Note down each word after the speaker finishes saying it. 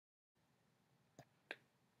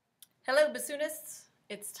Hello bassoonists!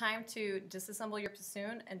 It's time to disassemble your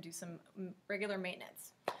bassoon and do some regular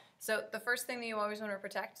maintenance. So the first thing that you always want to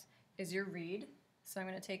protect is your reed. So I'm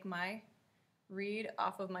going to take my reed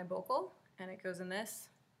off of my bocal and it goes in this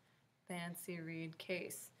fancy reed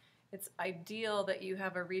case. It's ideal that you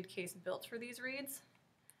have a reed case built for these reeds.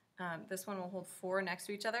 This one will hold 4 next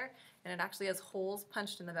to each other, and it actually has holes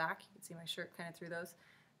punched in the back. You can see my shirt kind of through those.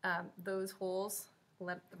 Those holes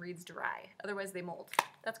let the reeds dry, otherwise they mold.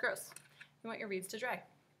 That's gross. You want your reeds to dry.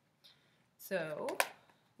 So,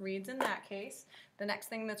 reeds in that case. The next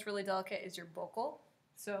thing that's really delicate is your bocal.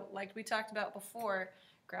 So, like we talked about before,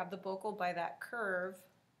 grab the bocal by that curve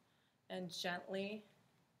and gently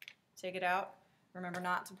take it out. Remember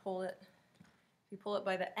not to pull it. If you pull it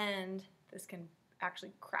by the end, this can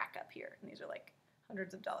actually crack up here, and these are like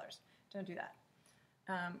hundreds of dollars. Don't do that.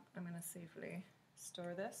 I'm going to safely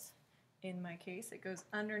store this in my case. It goes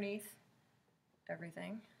underneath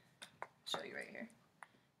everything. I'll show you right here.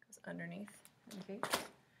 It goes underneath the case,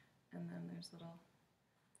 and then there's little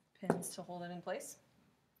pins to hold it in place.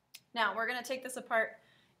 Now we're going to take this apart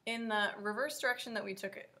in the reverse direction that we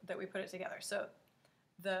put it together. So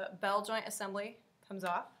the bell joint assembly comes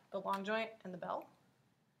off, the long joint and the bell.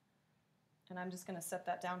 And I'm just going to set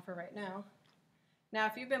that down for right now. Now,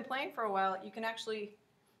 if you've been playing for a while, you can actually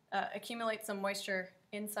accumulate some moisture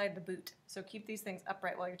inside the boot. So keep these things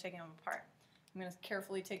upright while you're taking them apart. I'm going to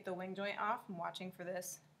carefully take the wing joint off. I'm watching for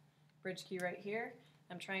this bridge key right here.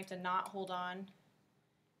 I'm trying to not hold on,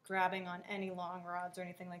 grabbing on any long rods or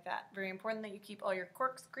anything like that. Very important that you keep all your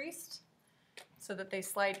corks greased so that they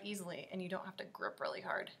slide easily and you don't have to grip really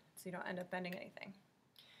hard so you don't end up bending anything.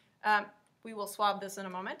 We will swab this in a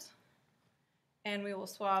moment. And we will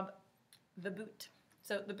swab the boot.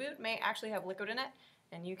 So the boot may actually have liquid in it,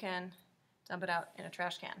 and you can dump it out in a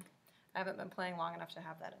trash can. I haven't been playing long enough to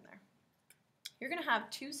have that in there. You're going to have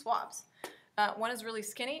 2 swabs. One is really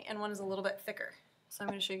skinny, and one is a little bit thicker. So I'm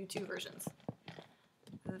going to show you 2 versions.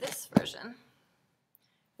 This version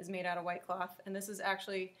is made out of white cloth, and this is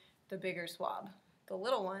actually the bigger swab. The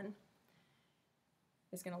little one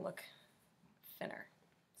is going to look thinner.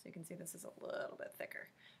 So you can see this is a little bit thicker.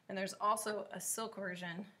 And there's also a silk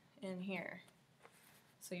version in here.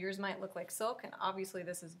 So yours might look like silk, and obviously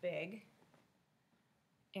this is big.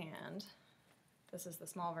 And this is the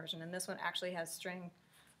small version. And this one actually has string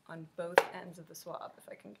on both ends of the swab, if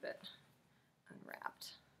I can get it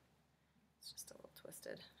unwrapped. It's just a little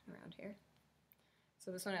twisted around here.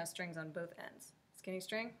 So this one has strings on both ends. Skinny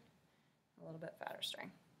string, a little bit fatter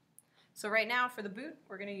string. So right now for the boot,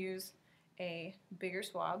 we're going to use a bigger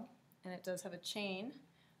swab, and it does have a chain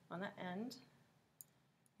on the end.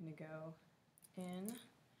 I'm going to go in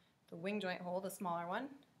the wing joint hole, the smaller one,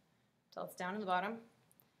 until it's down in the bottom.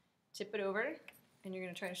 Tip it over, and you're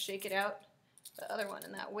going to try to shake it out the other one,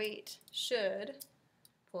 and that weight should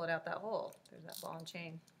pull it out that hole. There's that ball and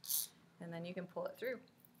chain. And then you can pull it through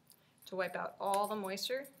to wipe out all the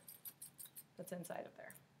moisture that's inside of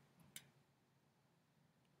there.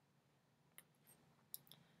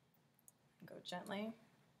 Go gently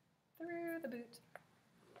through the boot.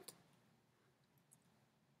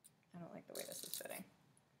 I don't like the way this is fitting.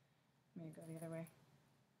 I'm going to go the other way.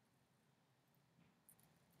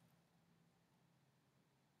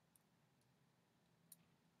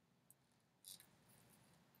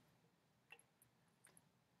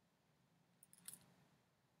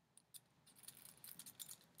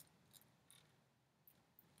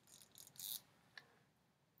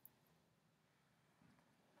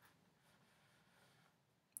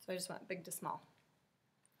 So I just went big to small.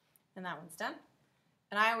 And that one's done.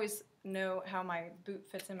 And I always know how my boot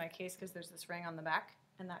fits in my case because there's this ring on the back,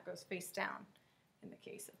 and that goes face down in the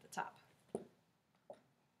case at the top.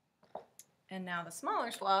 And now the smaller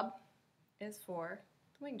swab is for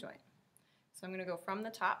the wing joint. So I'm going to go from the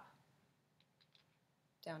top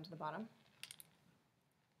down to the bottom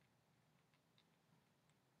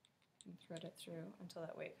and thread it through until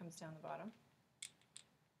that weight comes down the bottom.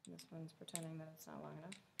 And this one's pretending that it's not long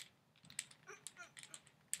enough.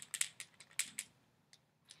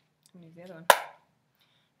 I'm going to use the other one.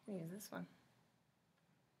 I'm going to use this one.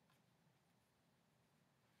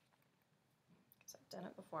 Because I've done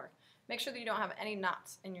it before. Make sure that you don't have any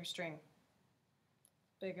knots in your string.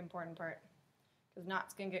 Big important part. Because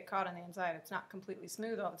knots can get caught on the inside. It's not completely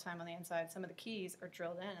smooth all the time on the inside. Some of the keys are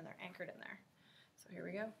drilled in and they're anchored in there. So here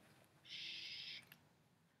we go.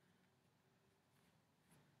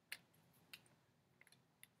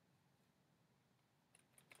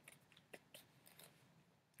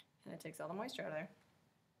 And it takes all the moisture out of there.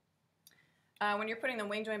 When you're putting the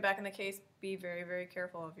wing joint back in the case, be very, very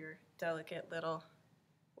careful of your delicate little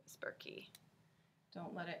whisper key.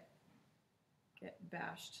 Don't let it get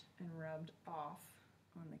bashed and rubbed off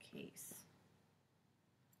on the case.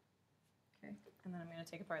 Okay, and then I'm going to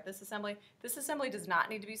take apart this assembly. This assembly does not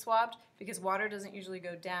need to be swabbed because water doesn't usually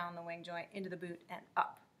go down the wing joint into the boot and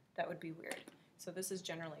up. That would be weird. So this is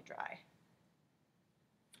generally dry.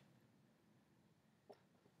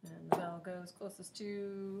 And the bell goes closest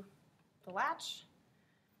to the latch.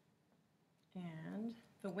 And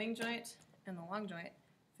the wing joint and the long joint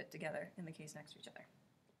fit together in the case next to each other.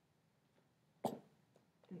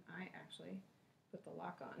 And I actually put the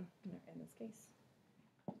lock on in this case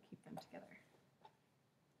to keep them together.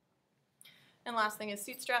 And last thing is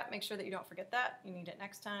seat strap. Make sure that you don't forget that. You need it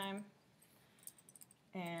next time.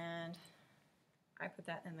 And I put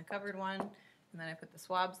that in the covered one, and then I put the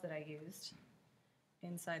swabs that I used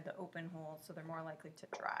inside the open hole so they're more likely to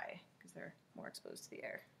dry because they're more exposed to the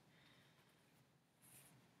air.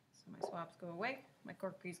 So my swabs go away, my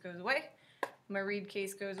cork grease goes away, my reed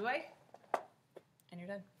case goes away, and you're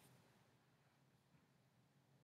done.